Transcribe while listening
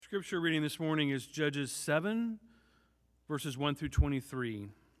Scripture reading this morning is Judges 7, verses 1 through 23.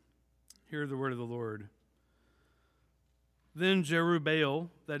 Hear the word of the Lord. Then Jerubbaal,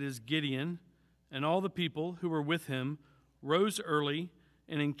 that is Gideon, and all the people who were with him rose early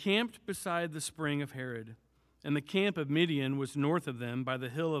and encamped beside the spring of Harod. And the camp of Midian was north of them by the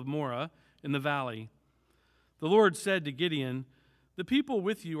hill of Moreh in the valley. The Lord said to Gideon, "The people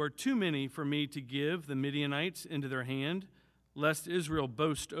with you are too many for me to give the Midianites into their hand, lest Israel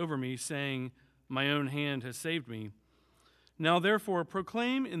boast over me, saying, 'My own hand has saved me.' Now therefore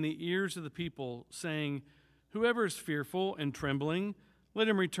proclaim in the ears of the people, saying, 'Whoever is fearful and trembling, let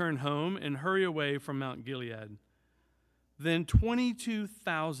him return home and hurry away from Mount Gilead.' Then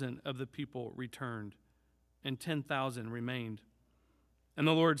 22,000 of the people returned, and 10,000 remained. And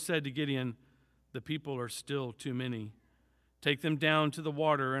the Lord said to Gideon, 'The people are still too many. Take them down to the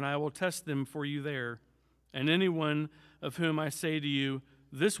water, and I will test them for you there. And anyone of whom I say to you,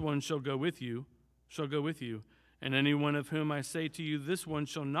 this one shall go with you, shall go with you. And anyone of whom I say to you, this one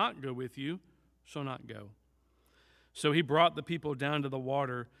shall not go with you, shall not go.' So he brought the people down to the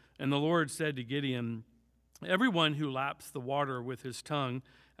water, and the Lord said to Gideon, 'Everyone who laps the water with his tongue,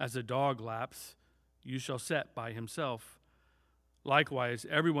 as a dog laps, you shall set by himself. Likewise,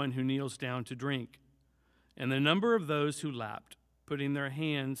 everyone who kneels down to drink.' And the number of those who lapped, putting their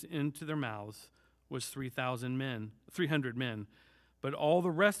hands into their mouths, was 300 men. But all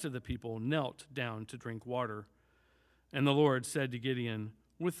the rest of the people knelt down to drink water. And the Lord said to Gideon,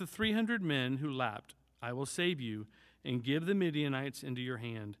 'With the 300 men who lapped, I will save you, and give the Midianites into your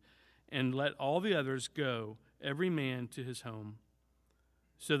hand, and let all the others go, every man to his home.'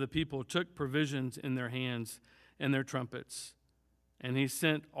 So the people took provisions in their hands and their trumpets. And he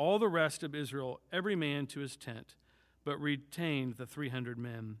sent all the rest of Israel, every man to his tent, but retained the 300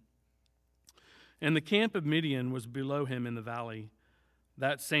 men. And the camp of Midian was below him in the valley.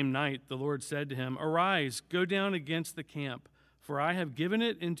 That same night the Lord said to him, 'Arise, go down against the camp, for I have given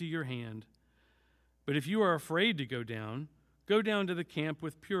it into your hand. But if you are afraid to go down to the camp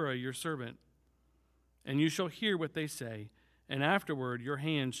with Purah your servant. And you shall hear what they say, and afterward your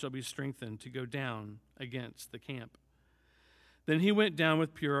hands shall be strengthened to go down against the camp.' Then he went down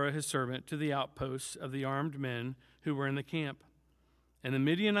with Purah his servant to the outposts of the armed men who were in the camp. And the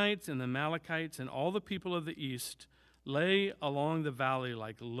Midianites and the Amalekites and all the people of the east lay along the valley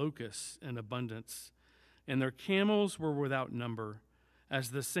like locusts in abundance, and their camels were without number,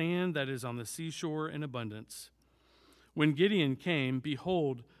 as the sand that is on the seashore in abundance. When Gideon came,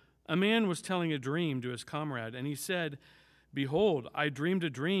 behold, a man was telling a dream to his comrade, and he said, 'Behold, I dreamed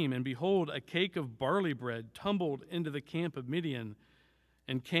a dream, and behold, a cake of barley bread tumbled into the camp of Midian,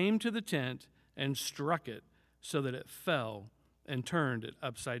 and came to the tent and struck it, so that it fell, and turned it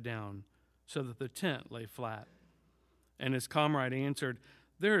upside down, so that the tent lay flat.' And his comrade answered,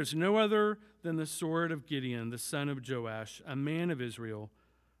 'There is no other than the sword of Gideon, the son of Joash, a man of Israel.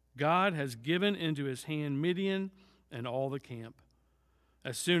 God has given into his hand Midian and all the camp.'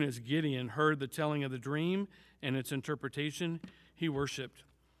 As soon as Gideon heard the telling of the dream and its interpretation, he worshipped.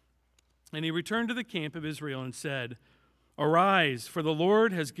 And he returned to the camp of Israel and said, 'Arise, for the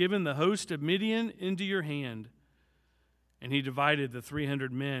Lord has given the host of Midian into your hand.' And he divided the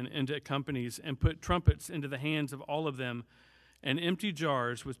 300 men into companies and put trumpets into the hands of all of them and empty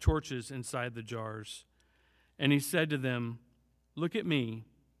jars with torches inside the jars. And he said to them, 'Look at me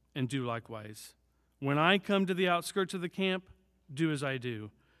and do likewise. When I come to the outskirts of the camp, do as I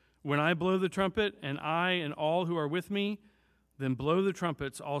do. When I blow the trumpet, and I and all who are with me, then blow the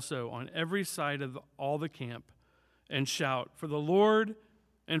trumpets also on every side of all the camp, and shout for the Lord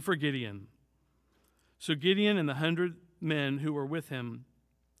and for Gideon.' So Gideon and the 100 men who were with him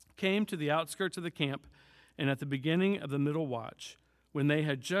came to the outskirts of the camp, and at the beginning of the middle watch, when they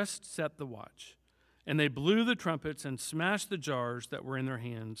had just set the watch, and they blew the trumpets and smashed the jars that were in their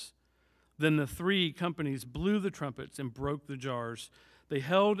hands. Then the 3 companies blew the trumpets and broke the jars. They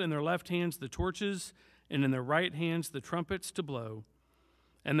held in their left hands the torches, and in their right hands the trumpets to blow.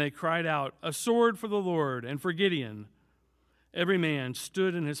 And they cried out, 'A sword for the Lord and for Gideon!' Every man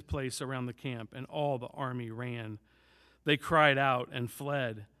stood in his place around the camp, and all the army ran. They cried out and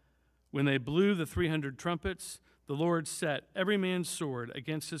fled. When they blew the 300 trumpets, the Lord set every man's sword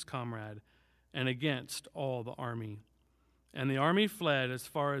against his comrade and against all the army. And the army fled as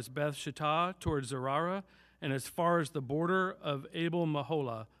far as Beth-shittah toward Zerah, and as far as the border of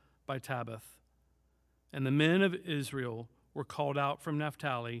Abel-Meholah by Tabbath. And the men of Israel were called out from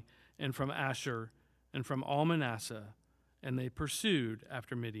Naphtali and from Asher and from all Manasseh, and they pursued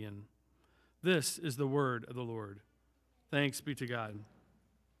after Midian. This is the word of the Lord. Thanks be to God.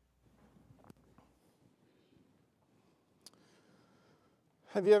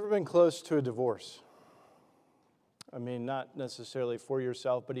 Have you ever been close to a divorce? I mean, not necessarily for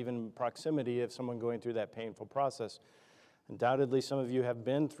yourself, but even in proximity of someone going through that painful process. Undoubtedly, some of you have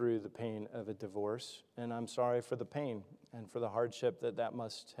been through the pain of a divorce, and I'm sorry for the pain and for the hardship that that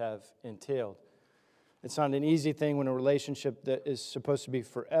must have entailed. It's not an easy thing when a relationship that is supposed to be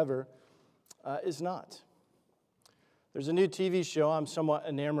forever is not. There's a new TV show I'm somewhat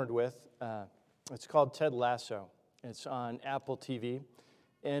enamored with. It's called Ted Lasso. It's on Apple TV,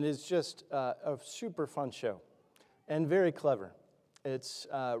 and it's just a super fun show and very clever. It's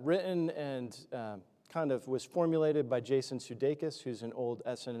written and kind of was formulated by Jason Sudeikis, who's an old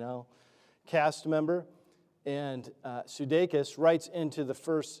SNL cast member. And Sudeikis writes into the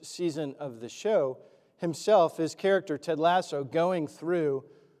first season of the show himself, his character, Ted Lasso, going through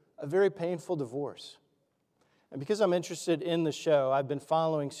a very painful divorce. And because I'm interested in the show, I've been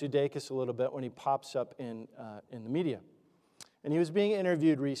following Sudeikis a little bit when he pops up in the media. And he was being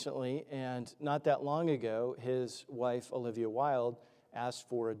interviewed recently, and not that long ago, his wife, Olivia Wilde, asked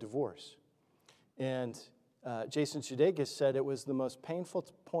for a divorce. And Jason Sudeikis said it was the most painful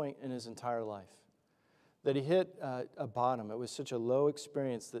point in his entire life, that he hit a bottom. It was such a low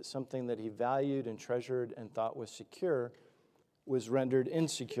experience that something that he valued and treasured and thought was secure was rendered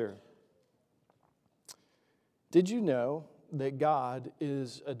insecure. Did you know that God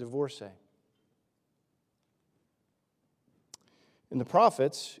is a divorcee? In the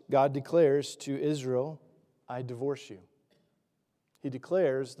prophets, God declares to Israel, I divorce you. He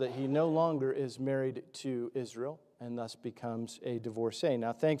declares that he no longer is married to Israel and thus becomes a divorcee.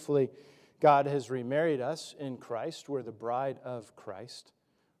 Now, thankfully, God has remarried us in Christ. We're the bride of Christ,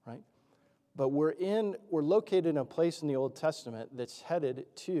 right? But we're located in a place in the Old Testament that's headed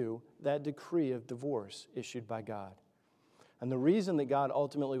to that decree of divorce issued by God. And the reason that God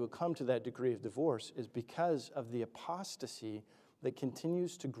ultimately will come to that decree of divorce is because of the apostasy that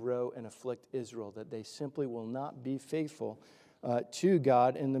continues to grow and afflict Israel, that they simply will not be faithful to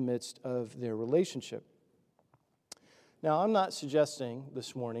God in the midst of their relationship. Now, I'm not suggesting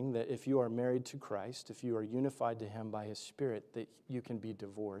this morning that if you are married to Christ, if you are unified to Him by His Spirit, that you can be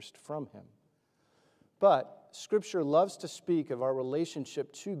divorced from Him. But Scripture loves to speak of our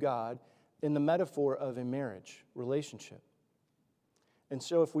relationship to God in the metaphor of a marriage relationship. And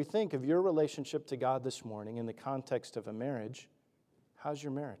so if we think of your relationship to God this morning in the context of a marriage, how's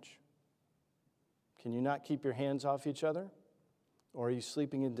your marriage? Can you not keep your hands off each other? Or are you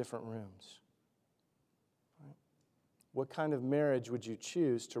sleeping in different rooms? Right? What kind of marriage would you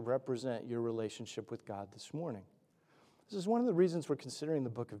choose to represent your relationship with God this morning? This is one of the reasons we're considering the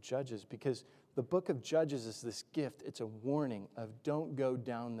book of Judges, because the book of Judges is this gift. It's a warning of don't go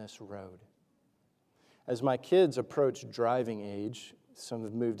down this road. As my kids approach driving age, some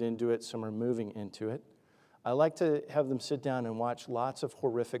have moved into it, some are moving into it, I like to have them sit down and watch lots of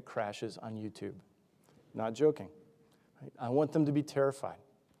horrific crashes on YouTube. Not joking. Right? I want them to be terrified.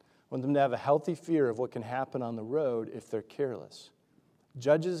 I want them to have a healthy fear of what can happen on the road if they're careless.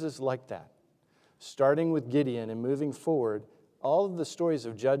 Judges is like that. Starting with Gideon and moving forward, all of the stories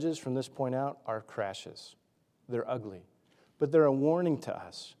of Judges from this point out are crashes. They're ugly. But they're a warning to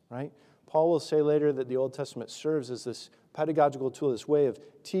us, right? Paul will say later that the Old Testament serves as this pedagogical tool, this way of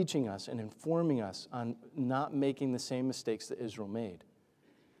teaching us and informing us on not making the same mistakes that Israel made.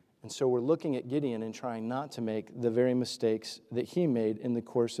 And so we're looking at Gideon and trying not to make the very mistakes that he made in the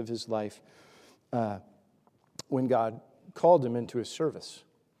course of his life when God called him into his service.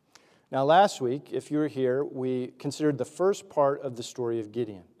 Now, last week, if you were here, we considered the first part of the story of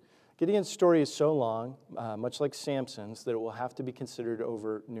Gideon. Gideon's story is so long, much like Samson's, that it will have to be considered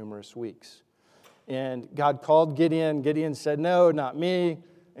over numerous weeks. And God called Gideon. Gideon said, no, not me.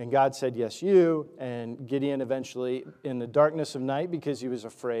 And God said, yes, you. And Gideon eventually, in the darkness of night, because he was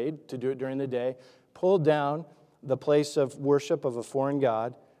afraid to do it during the day, pulled down the place of worship of a foreign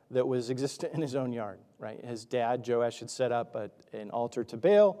god that was existent in his own yard. Right? His dad, Joash, had set up an altar to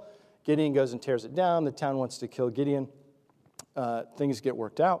Baal. Gideon goes and tears it down. The town wants to kill Gideon. Things get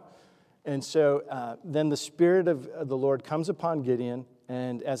worked out. And so then the Spirit of the Lord comes upon Gideon.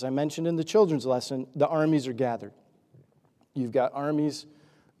 And as I mentioned in the children's lesson, the armies are gathered. You've got armies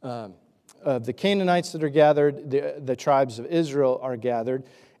of the Canaanites that are gathered. The tribes of Israel are gathered.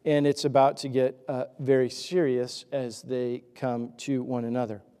 And it's about to get very serious as they come to one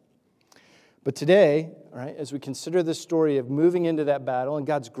another. But today, right, as we consider the story of moving into that battle and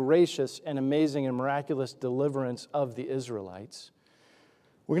God's gracious and amazing and miraculous deliverance of the Israelites,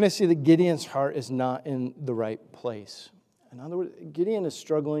 we're going to see that Gideon's heart is not in the right place. In other words, Gideon is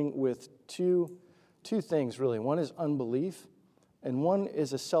struggling with two things, really. One is unbelief, and one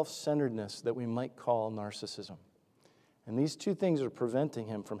is a self-centeredness that we might call narcissism. And these two things are preventing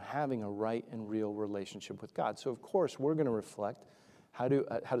him from having a right and real relationship with God. So, of course, we're going to reflect how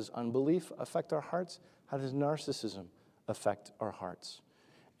does unbelief affect our hearts? How does narcissism affect our hearts?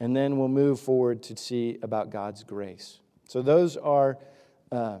 And then we'll move forward to see about God's grace. So those are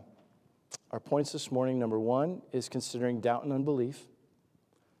our points this morning. Number one is considering doubt and unbelief.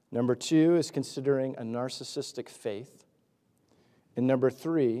 Number two is considering a narcissistic faith. And number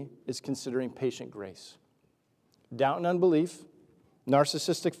three is considering patient grace. Doubt and unbelief,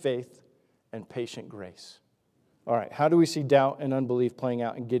 narcissistic faith, and patient grace. All right, how do we see doubt and unbelief playing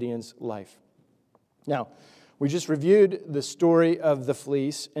out in Gideon's life? Now, we just reviewed the story of the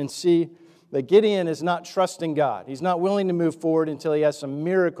fleece and see that Gideon is not trusting God. He's not willing to move forward until he has some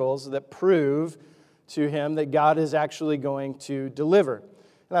miracles that prove to him that God is actually going to deliver.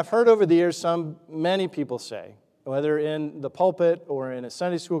 And I've heard over the years many people say, whether in the pulpit or in a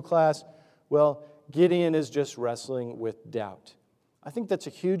Sunday school class, well, Gideon is just wrestling with doubt. I think that's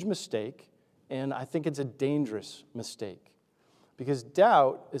a huge mistake, and I think it's a dangerous mistake. Because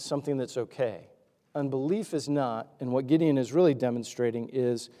doubt is something that's okay. Unbelief is not, and what Gideon is really demonstrating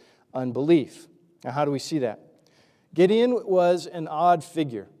is unbelief. Now, how do we see that? Gideon was an odd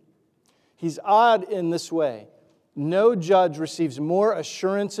figure. He's odd in this way. No judge receives more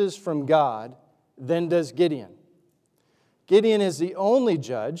assurances from God than does Gideon. Gideon is the only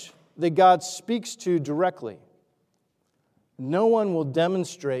judge that God speaks to directly. No one will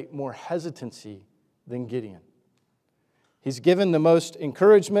demonstrate more hesitancy than Gideon. He's given the most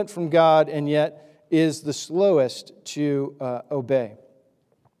encouragement from God and yet is the slowest to obey.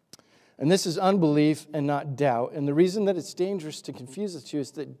 And this is unbelief and not doubt. And the reason that it's dangerous to confuse the two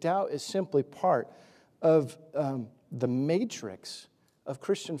is that doubt is simply part of the matrix of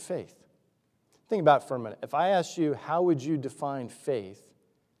Christian faith. Think about it for a minute. If I asked you, how would you define faith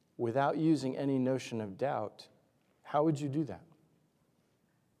without using any notion of doubt, how would you do that?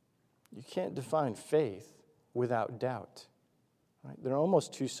 You can't define faith without doubt. Right? They're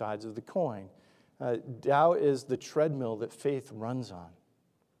almost two sides of the coin. Doubt is the treadmill that faith runs on.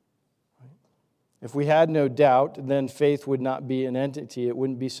 Right? If we had no doubt, then faith would not be an entity. It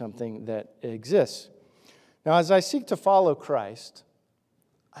wouldn't be something that exists. Now, as I seek to follow Christ,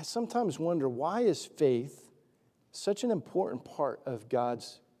 I sometimes wonder, why is faith such an important part of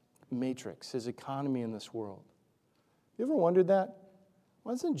God's matrix, his economy in this world? You ever wondered that?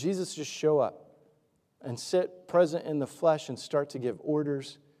 Why doesn't Jesus just show up and sit present in the flesh and start to give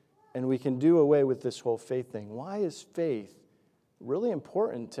orders, and we can do away with this whole faith thing? Why is faith really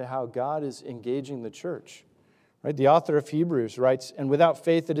important to how God is engaging the church? Right? The author of Hebrews writes, "And without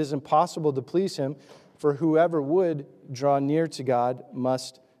faith it is impossible to please him, for whoever would draw near to God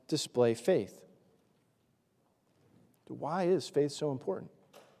must display faith." Why is faith so important?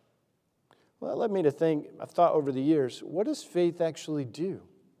 Well, that led me to think, I've thought over the years, what does faith actually do?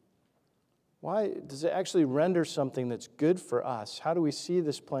 Why does it actually render something that's good for us? How do we see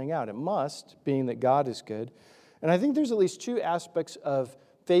this playing out? It must, being that God is good. And I think there's at least two aspects of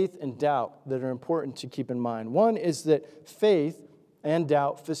faith and doubt that are important to keep in mind. One is that faith and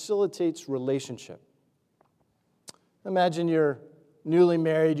doubt facilitates relationship. Imagine you're newly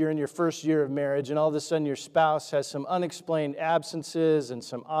married, you're in your first year of marriage, and all of a sudden your spouse has some unexplained absences and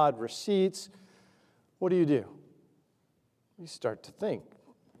some odd receipts. What do? You start to think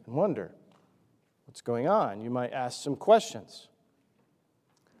and wonder, what's going on? You might ask some questions.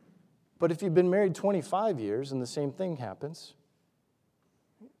 But if you've been married 25 years and the same thing happens,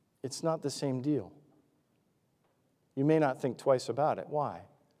 it's not the same deal. You may not think twice about it. Why?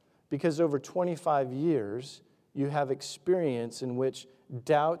 Because over 25 years, you have experience in which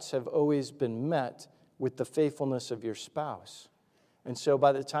doubts have always been met with the faithfulness of your spouse. And so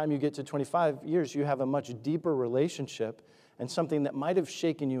by the time you get to 25 years, you have a much deeper relationship, and something that might have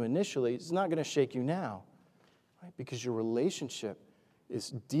shaken you initially is not going to shake you now, right? Because your relationship is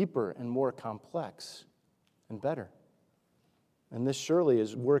deeper and more complex and better. And this surely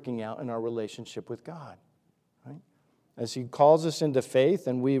is working out in our relationship with God. As he calls us into faith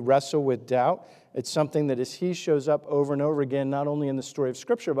and we wrestle with doubt, it's something that as he shows up over and over again, not only in the story of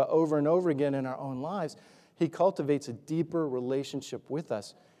Scripture, but over and over again in our own lives, he cultivates a deeper relationship with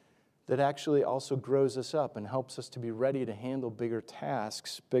us that actually also grows us up and helps us to be ready to handle bigger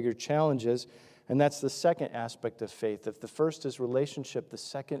tasks, bigger challenges. And that's the second aspect of faith. If the first is relationship, the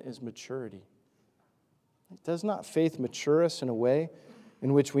second is maturity. Does not faith mature us in a way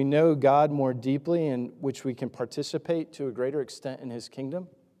in which we know God more deeply and which we can participate to a greater extent in his kingdom?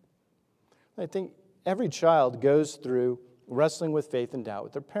 I think every child goes through wrestling with faith and doubt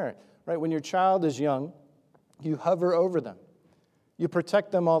with their parent. Right? When your child is young, you hover over them. You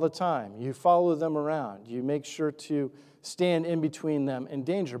protect them all the time. You follow them around. You make sure to stand in between them and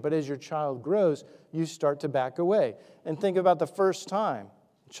danger. But as your child grows, you start to back away. And think about the first time.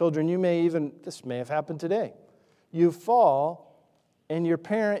 Children, this may have happened today. You fall, and your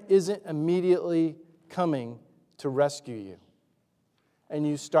parent isn't immediately coming to rescue you. And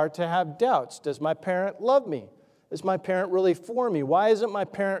you start to have doubts. Does my parent love me? Is my parent really for me? Why isn't my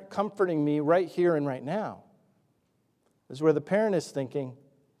parent comforting me right here and right now? This is where the parent is thinking,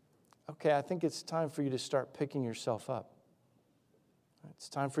 okay, I think it's time for you to start picking yourself up. It's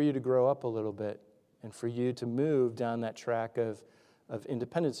time for you to grow up a little bit and for you to move down that track of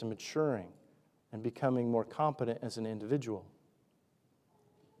independence and maturing and becoming more competent as an individual.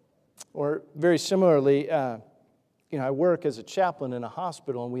 Or very similarly, I work as a chaplain in a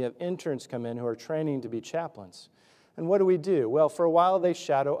hospital, and we have interns come in who are training to be chaplains. And what do? Well, for a while they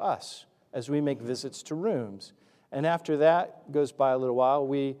shadow us as we make visits to rooms. And after that goes by a little while,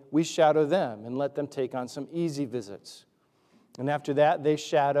 we shadow them and let them take on some easy visits. And after that, they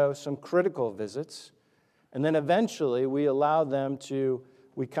shadow some critical visits. And then eventually we allow them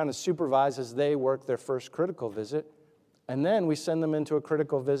we kind of supervise as they work their first critical visit. And then we send them into a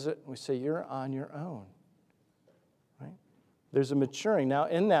critical visit, and we say, you're on your own. Right? There's a maturing. Now,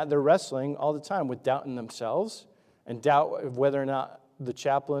 in that, they're wrestling all the time with doubt in themselves and doubt of whether or not the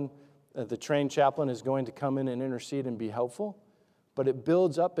trained chaplain is going to come in and intercede and be helpful. But it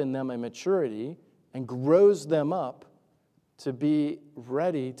builds up in them a maturity and grows them up to be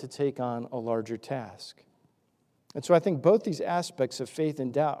ready to take on a larger task. And so I think both these aspects of faith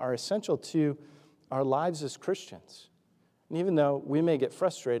and doubt are essential to our lives as Christians. And even though we may get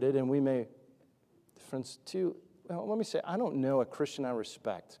frustrated and let me say, I don't know a Christian I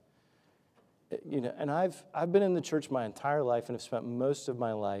respect. And I've been in the church my entire life and have spent most of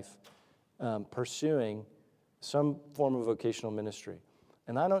my life pursuing some form of vocational ministry.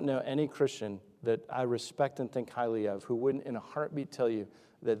 And I don't know any Christian that I respect and think highly of who wouldn't in a heartbeat tell you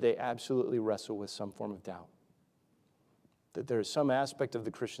that they absolutely wrestle with some form of doubt. That there's some aspect of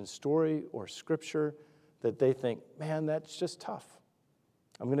the Christian story or Scripture that they think, man, that's just tough.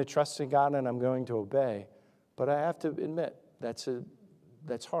 I'm going to trust in God and I'm going to obey. But I have to admit, that's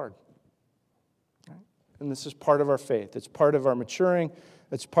hard. Right? And this is part of our faith. It's part of our maturing.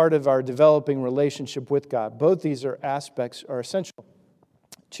 It's part of our developing relationship with God. Both these aspects are essential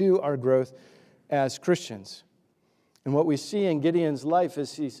to our growth as Christians. And what we see in Gideon's life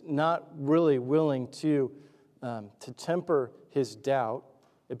is he's not really willing to temper his doubt.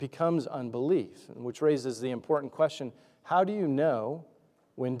 It becomes unbelief, which raises the important question, how do you know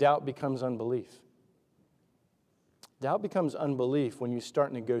when doubt becomes unbelief? Doubt becomes unbelief when you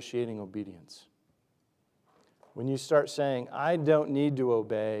start negotiating obedience. When you start saying, I don't need to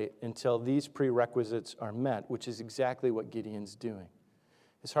obey until these prerequisites are met, which is exactly what Gideon's doing.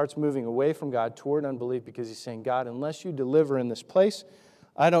 His heart's moving away from God toward unbelief because he's saying, God, unless you deliver in this place,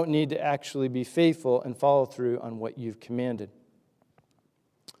 I don't need to actually be faithful and follow through on what you've commanded.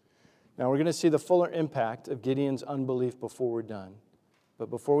 Now, we're going to see the fuller impact of Gideon's unbelief before we're done. But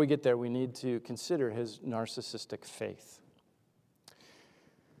before we get there, we need to consider his narcissistic faith.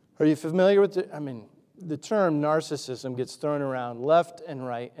 Are you familiar with the term narcissism gets thrown around left and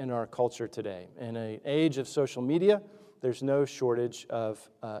right in our culture today. In an age of social media, there's no shortage of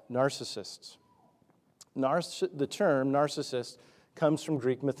narcissists. The term narcissist comes from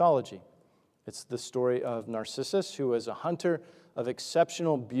Greek mythology. It's the story of Narcissus, who was a hunter of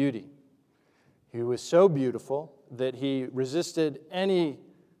exceptional beauty. He was so beautiful that he resisted any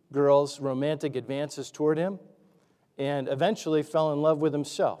girl's romantic advances toward him and eventually fell in love with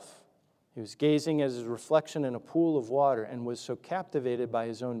himself. He was gazing at his reflection in a pool of water and was so captivated by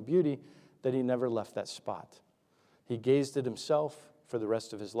his own beauty that he never left that spot. He gazed at himself for the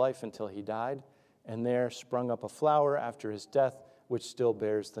rest of his life until he died, and there sprung up a flower after his death, which still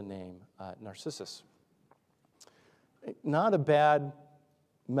bears the name Narcissus. Not a bad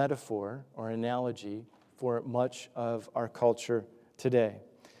metaphor or analogy for much of our culture today.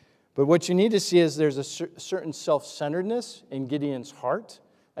 But what you need to see is there's a certain self-centeredness in Gideon's heart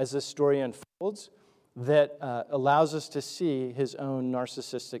as this story unfolds that allows us to see his own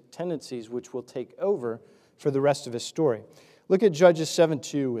narcissistic tendencies, which will take over for the rest of his story. Look at Judges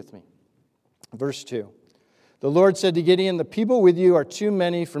 7:2 with me. Verse 2. The Lord said to Gideon, the people with you are too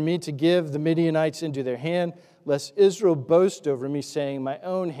many for me to give the Midianites into their hand, lest Israel boast over me, saying, my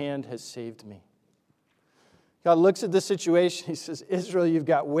own hand has saved me. God looks at the situation. He says, Israel, you've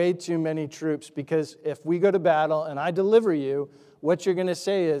got way too many troops, because if we go to battle and I deliver you, what you're going to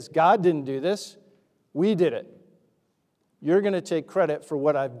say is, God didn't do this. We did it. You're going to take credit for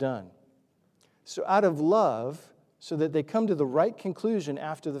what I've done. So out of love, so that they come to the right conclusion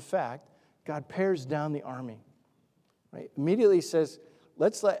after the fact, God pares down the army. Right? Immediately he says,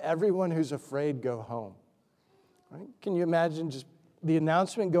 let's let everyone who's afraid go home. Right? Can you imagine just the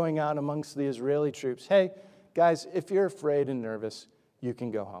announcement going out amongst the Israeli troops? Hey, guys, if you're afraid and nervous, you can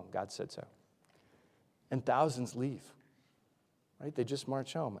go home. God said so. And thousands leave. Right? They just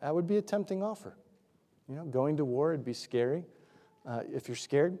march home. That would be a tempting offer. Going to war would be scary. If you're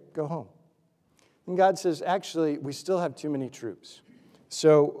scared, go home. And God says, actually, we still have too many troops.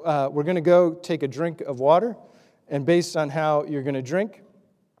 So we're going to go take a drink of water. And based on how you're going to drink,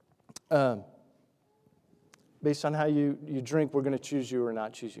 based on how you drink, we're going to choose you or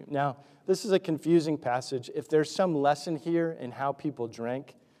not choose you. Now, this is a confusing passage. If there's some lesson here in how people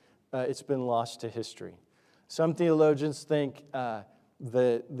drank, it's been lost to history. Some theologians think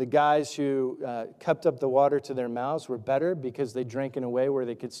the guys who cupped up the water to their mouths were better because they drank in a way where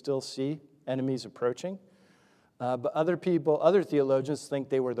they could still see enemies approaching. But other theologians think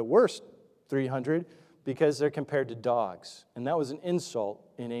they were the worst 300 because they're compared to dogs. And that was an insult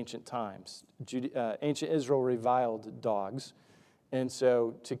in ancient times. Ancient Israel reviled dogs. And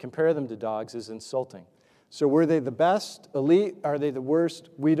so to compare them to dogs is insulting. So were they the best, elite? Are they the worst?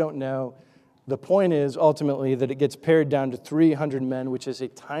 We don't know. The point is ultimately that it gets pared down to 300 men, which is a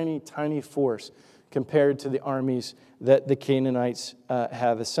tiny, tiny force compared to the armies that the Canaanites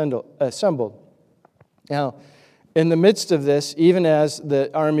have assembled. Now, in the midst of this, even as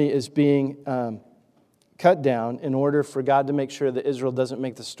the army is being cut down in order for God to make sure that Israel doesn't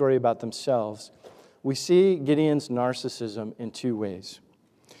make the story about themselves, we see Gideon's narcissism in two ways.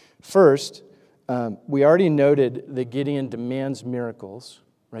 First, we already noted that Gideon demands miracles,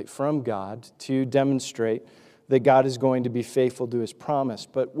 right, from God to demonstrate that God is going to be faithful to his promise.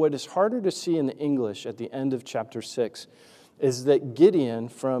 But what is harder to see in the English at the end of chapter 6 is that Gideon,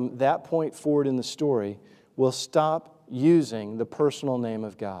 from that point forward in the story, will stop using the personal name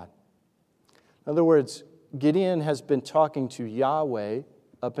of God. In other words, Gideon has been talking to Yahweh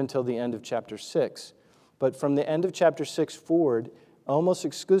up until the end of chapter 6. But from the end of chapter 6 forward, almost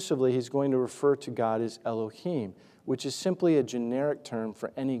exclusively, he's going to refer to God as Elohim, which is simply a generic term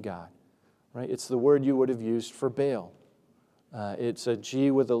for any God. Right? It's the word you would have used for Baal. It's a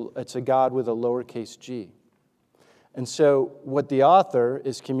God with a lowercase g. And so what the author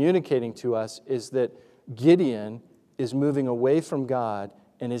is communicating to us is that Gideon is moving away from God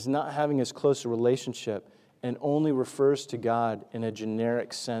and is not having as close a relationship and only refers to God in a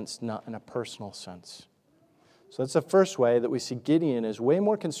generic sense, not in a personal sense. So that's the first way that we see Gideon is way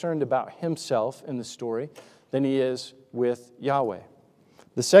more concerned about himself in the story than he is with Yahweh.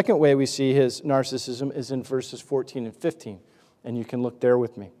 The second way we see his narcissism is in verses 14 and 15, and you can look there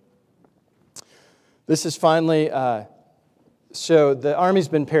with me. This is finally, so the army's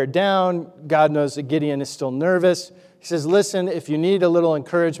been pared down. God knows that Gideon is still nervous. He says, listen, if you need a little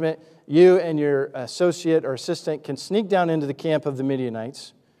encouragement, you and your associate or assistant can sneak down into the camp of the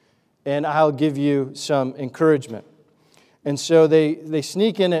Midianites, and I'll give you some encouragement. And so they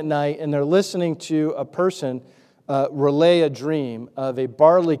sneak in at night, and they're listening to a person relay a dream of a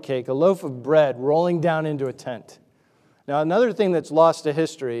barley cake, a loaf of bread, rolling down into a tent. Now, another thing that's lost to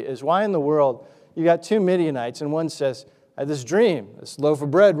history is why in the world you got two Midianites, and one says, I had this dream, this loaf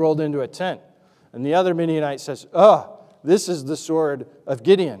of bread rolled into a tent. And the other Midianite says, this is the sword of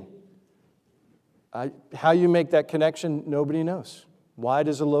Gideon. How you make that connection, nobody knows. Why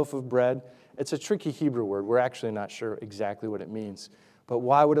does a loaf of bread? It's a tricky Hebrew word. We're actually not sure exactly what it means. But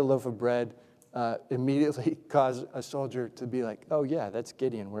why would a loaf of bread immediately cause a soldier to be like, oh yeah, that's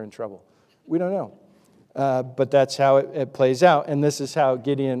Gideon, we're in trouble? We don't know. But that's how it plays out. And this is how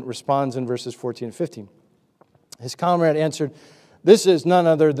Gideon responds in verses 14 and 15. His comrade answered, this is none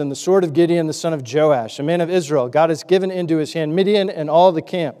other than the sword of Gideon, the son of Joash, a man of Israel. God has given into his hand Midian and all the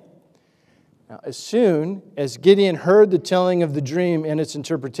camp. Now, as soon as Gideon heard the telling of the dream and its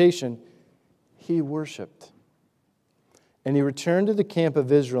interpretation, he worshiped. And he returned to the camp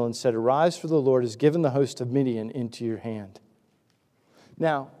of Israel and said, arise, for the Lord has given the host of Midian into your hand.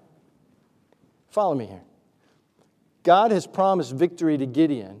 Now, follow me here. God has promised victory to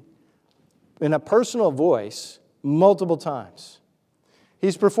Gideon in a personal voice multiple times.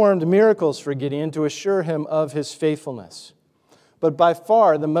 He's performed miracles for Gideon to assure him of his faithfulness. But by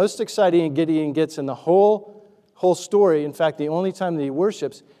far, the most exciting Gideon gets in the whole story, in fact, the only time that he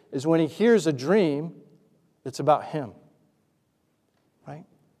worships, is when he hears a dream that's about him. Right?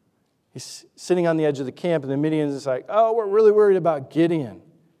 He's sitting on the edge of the camp, and the Midians is like, oh, we're really worried about Gideon.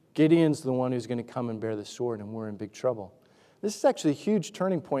 Gideon's the one who's going to come and bear the sword, and we're in big trouble. This is actually a huge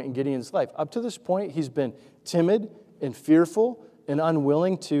turning point in Gideon's life. Up to this point, he's been timid and fearful and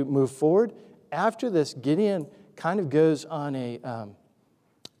unwilling to move forward. After this, Gideon kind of goes on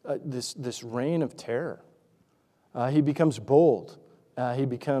this reign of terror. He becomes bold. He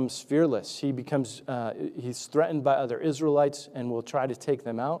becomes fearless. He's threatened by other Israelites and will try to take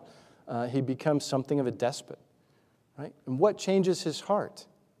them out. He becomes something of a despot. Right? And what changes his heart?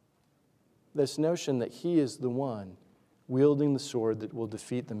 This notion that he is the one wielding the sword that will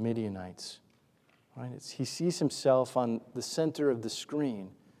defeat the Midianites. Right? He sees himself on the center of the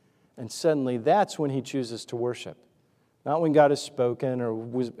screen, and suddenly that's when he chooses to worship. Not when God has spoken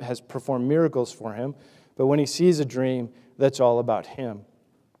or has performed miracles for him, but when he sees a dream that's all about him.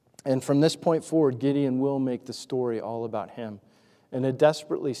 And from this point forward, Gideon will make the story all about him in a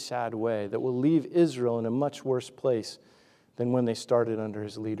desperately sad way that will leave Israel in a much worse place than when they started under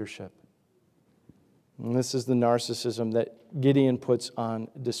his leadership. And this is the narcissism that Gideon puts on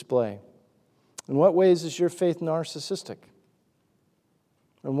display. In what ways is your faith narcissistic?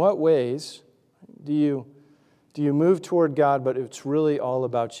 In what ways do you move toward God, but it's really all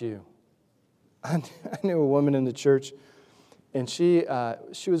about you? I knew a woman in the church, and she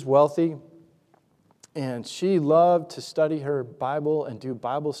was wealthy, and she loved to study her Bible and do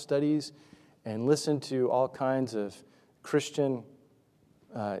Bible studies and listen to all kinds of Christian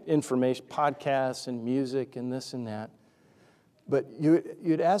information, podcasts and music and this and that. But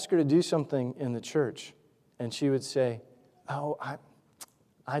you'd ask her to do something in the church, and she would say, "Oh,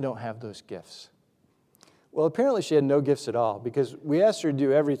 I don't have those gifts." Well, apparently she had no gifts at all, because we asked her to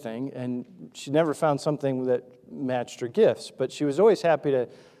do everything, and she never found something that matched her gifts. But she was always happy to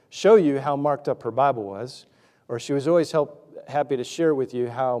show you how marked up her Bible was, or she was always happy to share with you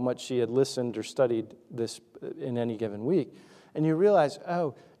how much she had listened or studied this in any given week. And you realize,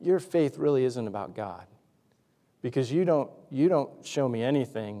 oh, your faith really isn't about God, because you don't show me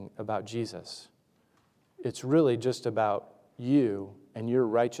anything about Jesus. It's really just about you and your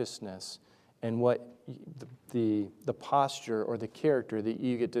righteousness and what the posture or the character that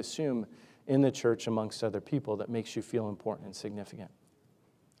you get to assume in the church amongst other people that makes you feel important and significant.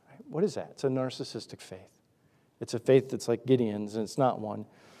 Right? What is that? It's a narcissistic faith. It's a faith that's like Gideon's, and it's not one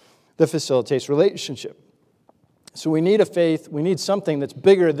that facilitates relationship. So we need a faith, we need something that's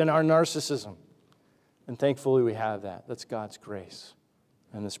bigger than our narcissism. And thankfully we have that. That's God's grace.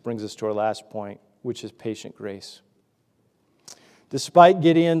 And this brings us to our last point, which is patient grace. Despite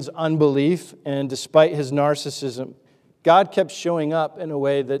Gideon's unbelief and despite his narcissism, God kept showing up in a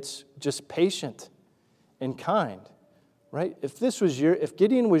way that's just patient and kind, right? If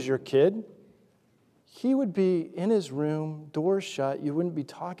Gideon was your kid, he would be in his room, doors shut, you wouldn't be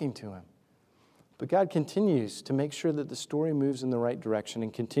talking to him. But God continues to make sure that the story moves in the right direction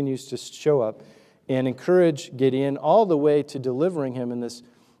and continues to show up and encourage Gideon all the way to delivering him in this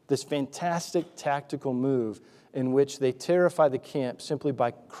fantastic tactical move in which they terrify the camp simply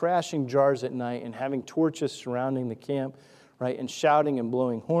by crashing jars at night and having torches surrounding the camp, right, and shouting and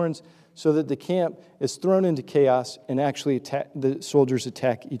blowing horns so that the camp is thrown into chaos and actually the soldiers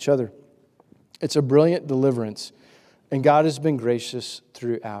attack each other. It's a brilliant deliverance, and God has been gracious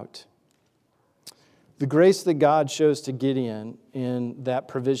throughout. The grace that God shows to Gideon in that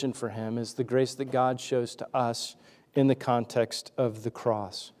provision for him is the grace that God shows to us in the context of the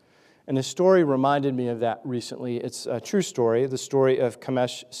cross. And a story reminded me of that recently. It's a true story, the story of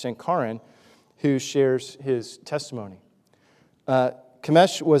Kamesh Sankaran, who shares his testimony.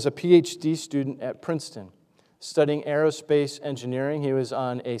 Kamesh was a PhD student at Princeton, studying aerospace engineering. He was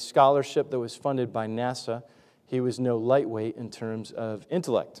on a scholarship that was funded by NASA. He was no lightweight in terms of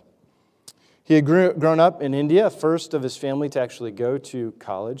intellect. He had grown up in India, first of his family to actually go to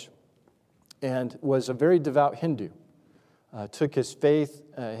college, and was a very devout Hindu. Took his faith,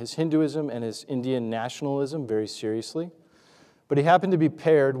 his Hinduism, and his Indian nationalism very seriously. But he happened to be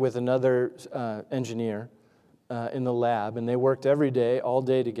paired with another engineer in the lab, and they worked every day, all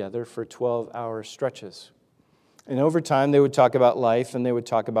day together for 12-hour stretches. And over time, they would talk about life, and they would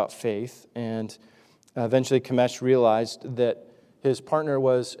talk about faith, and eventually Kamesh realized that his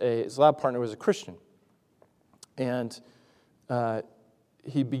lab partner was a Christian. And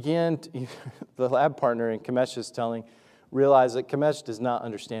he began, the lab partner, and Kamesh is realized that Kamesh does not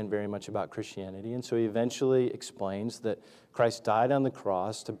understand very much about Christianity, and so he eventually explains that Christ died on the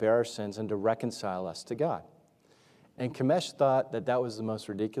cross to bear our sins and to reconcile us to God. And Kamesh thought that was the most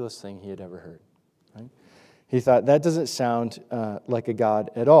ridiculous thing he had ever heard. Right? He thought, that doesn't sound like a God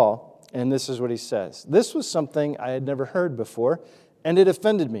at all, and this is what he says. This was something I had never heard before, and it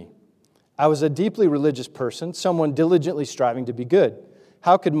offended me. I was a deeply religious person, someone diligently striving to be good.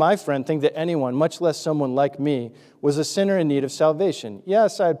 How could my friend think that anyone, much less someone like me, was a sinner in need of salvation?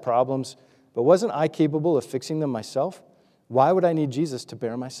 Yes, I had problems, but wasn't I capable of fixing them myself? Why would I need Jesus to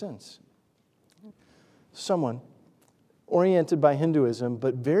bear my sins? Someone oriented by Hinduism,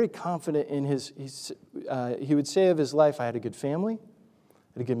 but very confident in he would say of his life, I had a good family,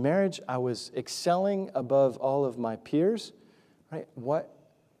 I had a good marriage, I was excelling above all of my peers, right?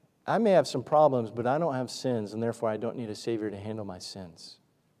 I may have some problems, but I don't have sins, and therefore I don't need a Savior to handle my sins.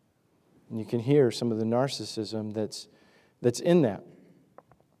 And you can hear some of the narcissism that's in that.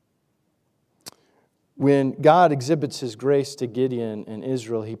 When God exhibits his grace to Gideon and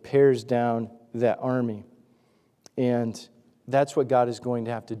Israel, he pares down that army. And that's what God is going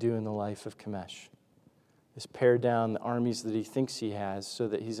to have to do in the life of Kamesh, is pare down the armies that he thinks he has so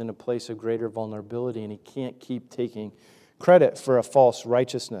that he's in a place of greater vulnerability and he can't keep taking credit for a false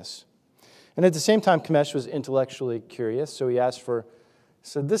righteousness. And at the same time, Kamesh was intellectually curious, so he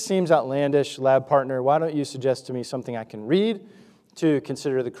said, this seems outlandish, lab partner, why don't you suggest to me something I can read to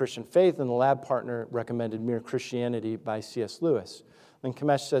consider the Christian faith? And the lab partner recommended Mere Christianity by C.S. Lewis. Then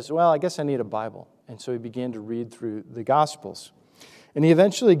Kamesh says, well, I guess I need a Bible. And so he began to read through the Gospels. And he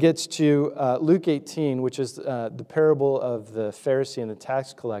eventually gets to Luke 18, which is the parable of the Pharisee and the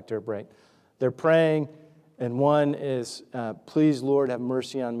tax collector, right? They're praying, and one is, please, Lord, have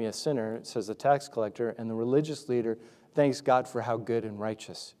mercy on me, a sinner, says the tax collector, and the religious leader thanks God for how good and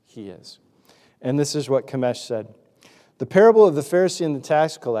righteous he is. And this is what Kamesh said. The parable of the Pharisee and the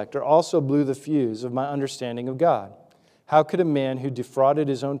tax collector also blew the fuse of my understanding of God. How could a man who defrauded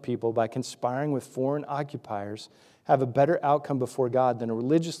his own people by conspiring with foreign occupiers have a better outcome before God than a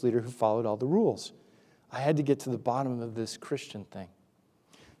religious leader who followed all the rules? I had to get to the bottom of this Christian thing.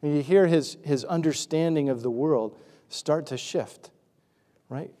 And you hear his understanding of the world start to shift,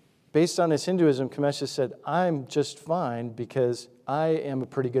 right? Based on his Hinduism, Kamesh said, I'm just fine because I am a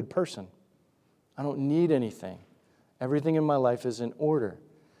pretty good person. I don't need anything. Everything in my life is in order.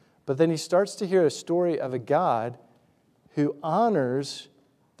 But then he starts to hear a story of a God who honors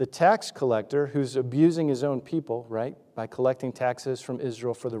the tax collector who's abusing his own people, right? By collecting taxes from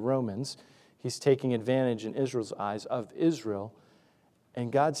Israel for the Romans. He's taking advantage in Israel's eyes of Israel.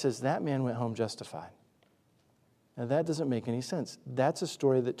 And God says that man went home justified. Now that doesn't make any sense. That's a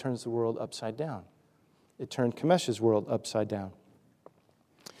story that turns the world upside down. It turned Kamesh's world upside down.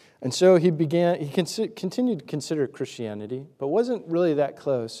 And so he continued to consider Christianity, but wasn't really that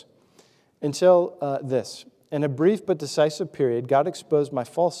close until this. In a brief but decisive period, God exposed my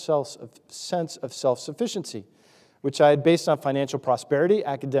false sense of self-sufficiency, which I had based on financial prosperity,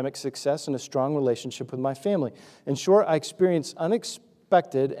 academic success, and a strong relationship with my family. In short, I experienced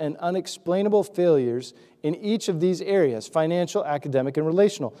unexpected and unexplainable failures in each of these areas, financial, academic, and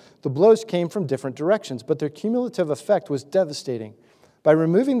relational. The blows came from different directions, but their cumulative effect was devastating. By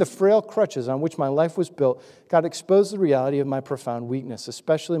removing the frail crutches on which my life was built, God exposed the reality of my profound weakness,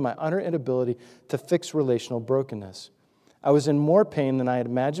 especially my utter inability to fix relational brokenness. I was in more pain than I had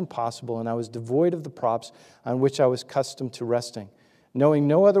imagined possible, and I was devoid of the props on which I was accustomed to resting. Knowing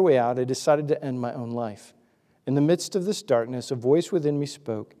no other way out, I decided to end my own life. In the midst of this darkness, a voice within me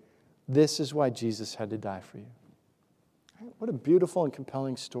spoke, "This is why Jesus had to die for you." What a beautiful and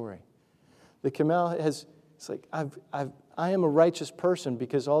compelling story. The Kamel it's like, I am a righteous person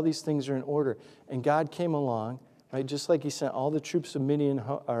because all these things are in order. And God came along, right, just like he sent all the troops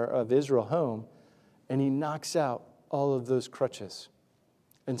of Israel home, and he knocks out all of those crutches.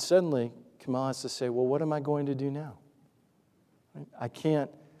 And suddenly, Kamel has to say, well, what am I going to do now? Right?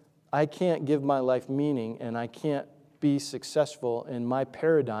 I can't give my life meaning, and I can't be successful in my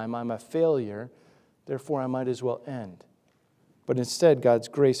paradigm. I'm a failure, therefore I might as well end. But instead, God's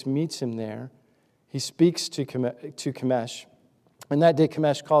grace meets him there. He speaks to Kamesh, and that day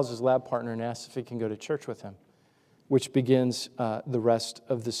Kamesh calls his lab partner and asks if he can go to church with him, which begins the rest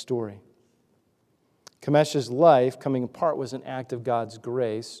of the story. Kamesh's life coming apart was an act of God's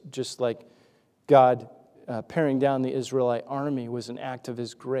grace, just like God paring down the Israelite army was an act of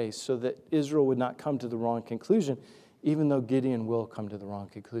his grace, so that Israel would not come to the wrong conclusion, even though Gideon will come to the wrong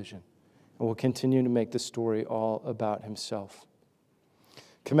conclusion and will continue to make the story all about himself.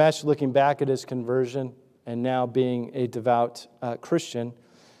 Kamesh, looking back at his conversion and now being a devout Christian,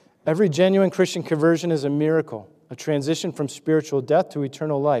 every genuine Christian conversion is a miracle, a transition from spiritual death to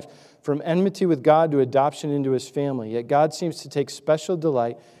eternal life, from enmity with God to adoption into his family. Yet God seems to take special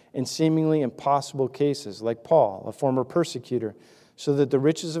delight in seemingly impossible cases, like Paul, a former persecutor, so that the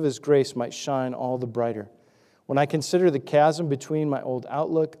riches of his grace might shine all the brighter. When I consider the chasm between my old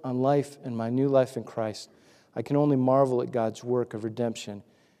outlook on life and my new life in Christ, I can only marvel at God's work of redemption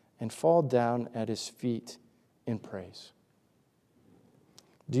and fall down at his feet in praise.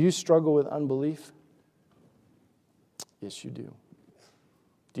 Do you struggle with unbelief? Yes, you do.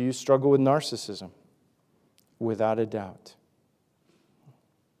 Do you struggle with narcissism? Without a doubt.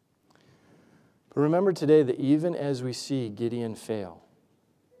 But remember today that even as we see Gideon fail,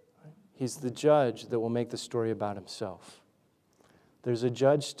 he's the judge that will make the story about himself. There's a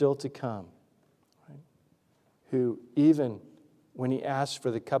judge still to come, who even when he asks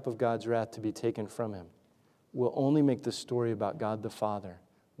for the cup of God's wrath to be taken from him, will only make the story about God the Father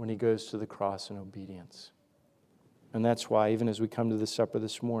when he goes to the cross in obedience. And that's why, even as we come to the supper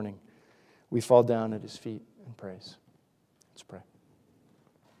this morning, we fall down at his feet and praise. Let's pray.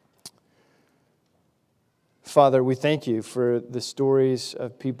 Father, we thank you for the stories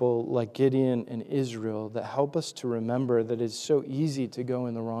of people like Gideon and Israel that help us to remember that it's so easy to go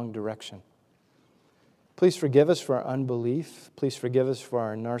in the wrong direction. Please forgive us for our unbelief. Please forgive us for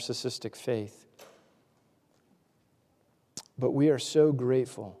our narcissistic faith. But we are so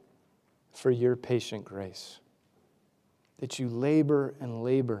grateful for your patient grace, that you labor and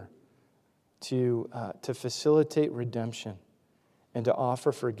labor to facilitate redemption and to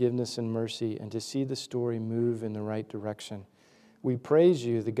offer forgiveness and mercy and to see the story move in the right direction. We praise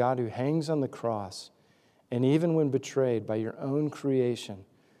you, the God who hangs on the cross, and even when betrayed by your own creation,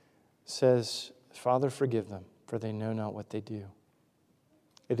 says, Father, forgive them, for they know not what they do.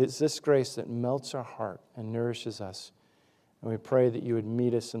 It is this grace that melts our heart and nourishes us. And we pray that you would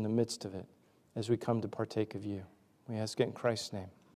meet us in the midst of it as we come to partake of you. We ask it in Christ's name.